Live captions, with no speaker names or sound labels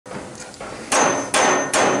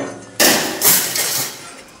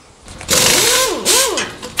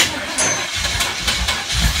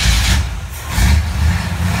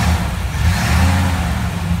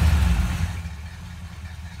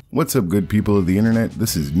What's up, good people of the internet?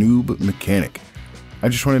 This is Noob Mechanic. I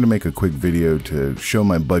just wanted to make a quick video to show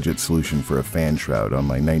my budget solution for a fan shroud on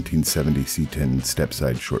my 1970 C10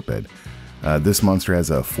 step-side short bed. This monster has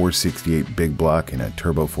a 468 big block and a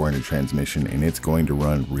turbo 400 transmission, and it's going to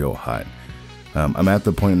run real hot. I'm at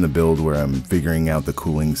the point in the build where I'm figuring out the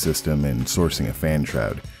cooling system and sourcing a fan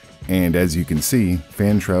shroud. And as you can see,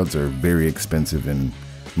 fan shrouds are very expensive and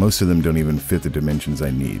most of them don't even fit the dimensions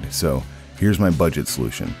I need. So here's my budget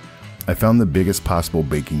solution. I found the biggest possible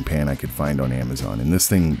baking pan I could find on Amazon, and this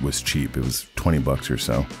thing was cheap. It was 20 bucks or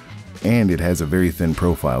so. And it has a very thin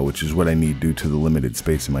profile, which is what I need due to the limited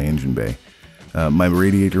space in my engine bay. My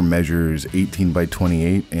radiator measures 18 by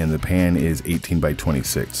 28 and the pan is 18 by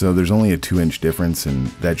 26, so there's only a 2-inch difference and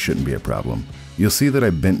that shouldn't be a problem. You'll see that I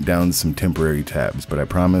bent down some temporary tabs, but I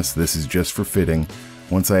promise this is just for fitting.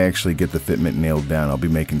 Once I actually get the fitment nailed down, I'll be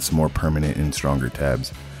making some more permanent and stronger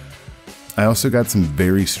tabs. I also got some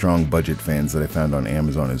very strong budget fans that I found on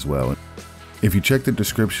Amazon as well. If you check the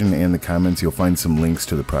description and the comments, you'll find some links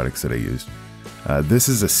to the products that I used. This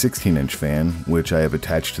is a 16-inch fan, which I have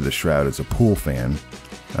attached to the shroud as a pool fan,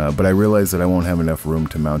 but I realized that I won't have enough room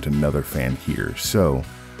to mount another fan here. So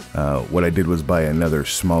what I did was buy another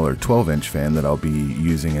smaller 12-inch fan that I'll be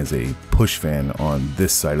using as a push fan on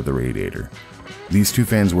this side of the radiator. These two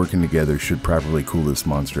fans working together should properly cool this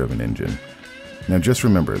monster of an engine. Now just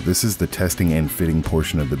remember, this is the testing and fitting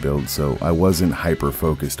portion of the build, so I wasn't hyper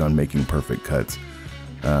focused on making perfect cuts.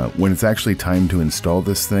 When it's actually time to install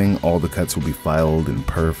this thing, all the cuts will be filed and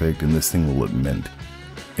perfect, and this thing will look mint.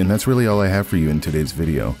 And that's really all I have for you in today's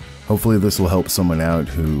video. Hopefully this will help someone out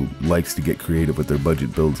who likes to get creative with their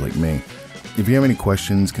budget builds like me. If you have any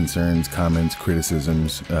questions, concerns, comments,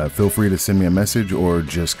 criticisms, feel free to send me a message or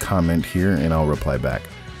just comment here and I'll reply back.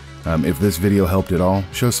 If this video helped at all,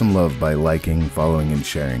 show some love by liking, following, and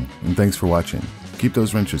sharing. And thanks for watching. Keep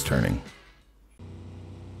those wrenches turning.